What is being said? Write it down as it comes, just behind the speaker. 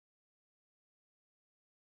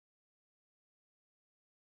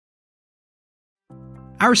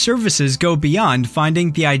Our services go beyond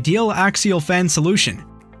finding the ideal axial fan solution.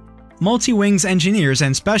 Multi-Wings engineers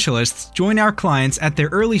and specialists join our clients at the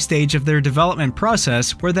early stage of their development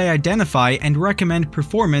process where they identify and recommend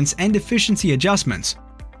performance and efficiency adjustments.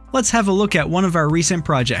 Let's have a look at one of our recent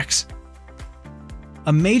projects.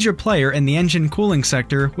 A major player in the engine cooling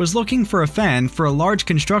sector was looking for a fan for a large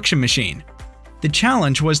construction machine. The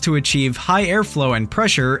challenge was to achieve high airflow and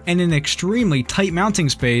pressure in an extremely tight mounting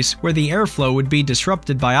space where the airflow would be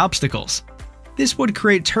disrupted by obstacles. This would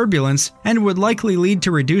create turbulence and would likely lead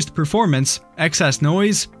to reduced performance, excess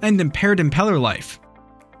noise, and impaired impeller life.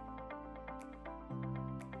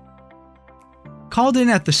 Called in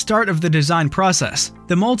at the start of the design process,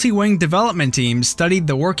 the Multi-Wing development team studied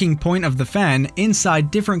the working point of the fan inside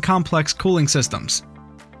different complex cooling systems.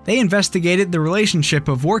 They investigated the relationship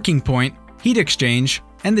of working point, heat exchange,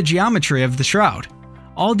 and the geometry of the shroud.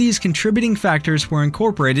 All these contributing factors were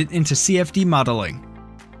incorporated into CFD modeling.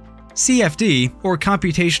 CFD, or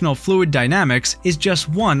Computational Fluid Dynamics, is just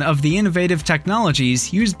one of the innovative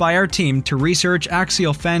technologies used by our team to research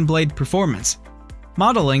axial fan blade performance.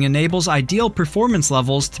 Modeling enables ideal performance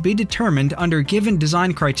levels to be determined under given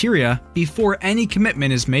design criteria before any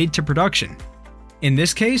commitment is made to production. In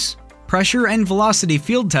this case, pressure and velocity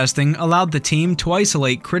field testing allowed the team to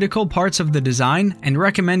isolate critical parts of the design and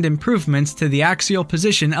recommend improvements to the axial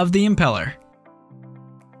position of the impeller.